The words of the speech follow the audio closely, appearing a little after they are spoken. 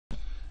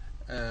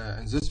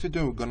In this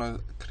video we're gonna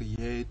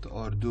create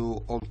or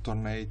do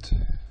alternate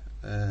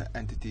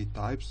entity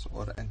types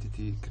or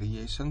entity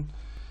creation,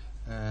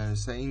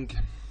 saying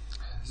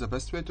the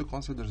best way to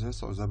consider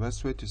this or the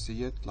best way to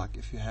see it, like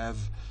if you have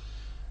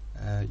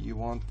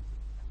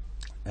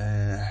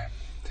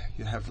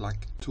you have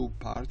like two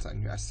parts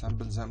and you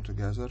assemble them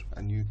together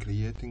and you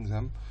creating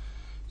them,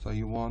 so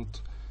you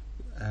want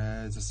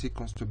the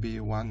sequence to be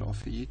one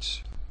of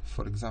each.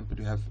 For example,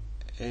 you have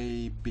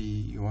A, B,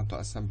 you want to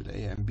assemble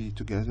A and B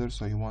together,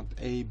 so you want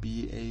A,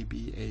 B, A,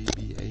 B, A,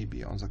 B, A,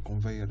 B on the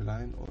conveyor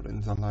line or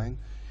in the line.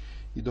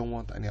 You don't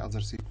want any other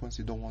sequence,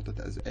 you don't want it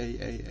as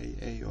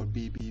A, or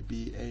B, B,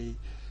 B, A,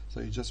 so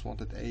you just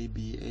want it A,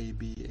 B, A,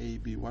 B, A,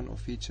 B, one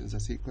of each in the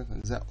sequence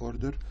in that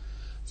order.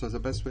 So the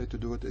best way to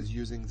do it is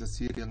using the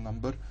serial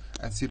number,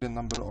 and serial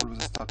number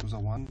always start with a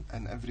 1,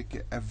 and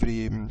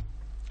every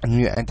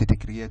new entity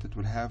created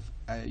will have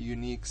a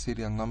unique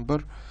serial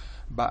number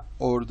but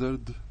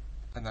ordered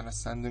in an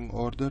ascending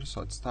order.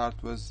 So it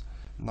starts with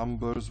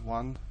numbers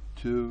 1,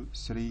 2,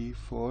 3,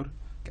 4,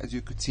 as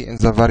you could see in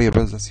the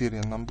variable the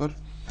serial number,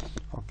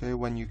 okay,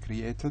 when you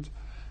created.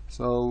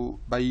 So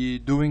by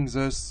doing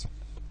this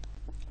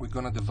we're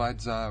gonna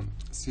divide the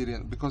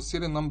serial, because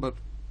serial number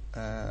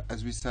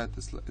as we said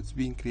it's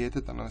being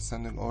created in an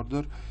ascending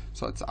order,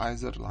 so it's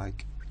either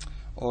like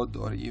odd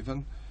or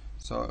even.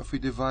 So if we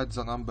divide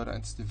the number and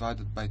it's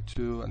divided by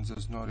 2 and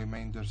there's no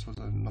remainder, so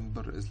the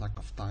number is like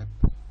of type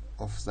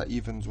of the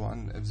evens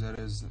one. If there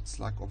is, it's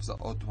like of the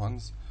odd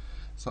ones.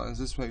 So in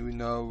this way we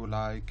know,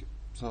 like,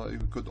 so we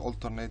could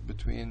alternate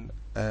between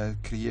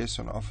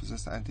creation of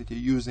this entity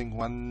using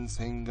one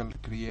single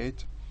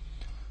create,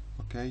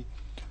 okay.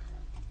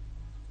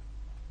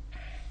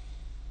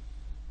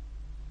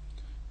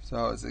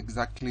 So it's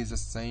exactly the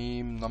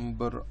same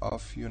number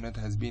of unit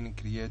has been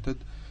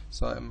created.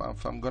 So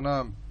if I'm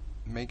gonna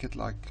make it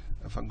like,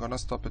 if I'm gonna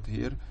stop it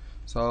here,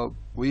 so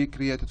we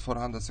created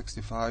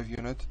 465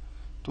 unit,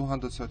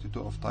 232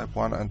 of type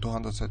 1 and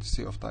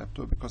 233 of type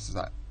 2, because it's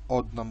an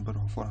odd number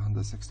of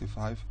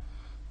 465,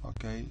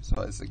 okay.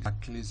 So it's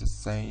exactly the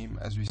same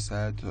as we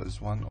said, so it's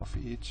one of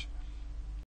each.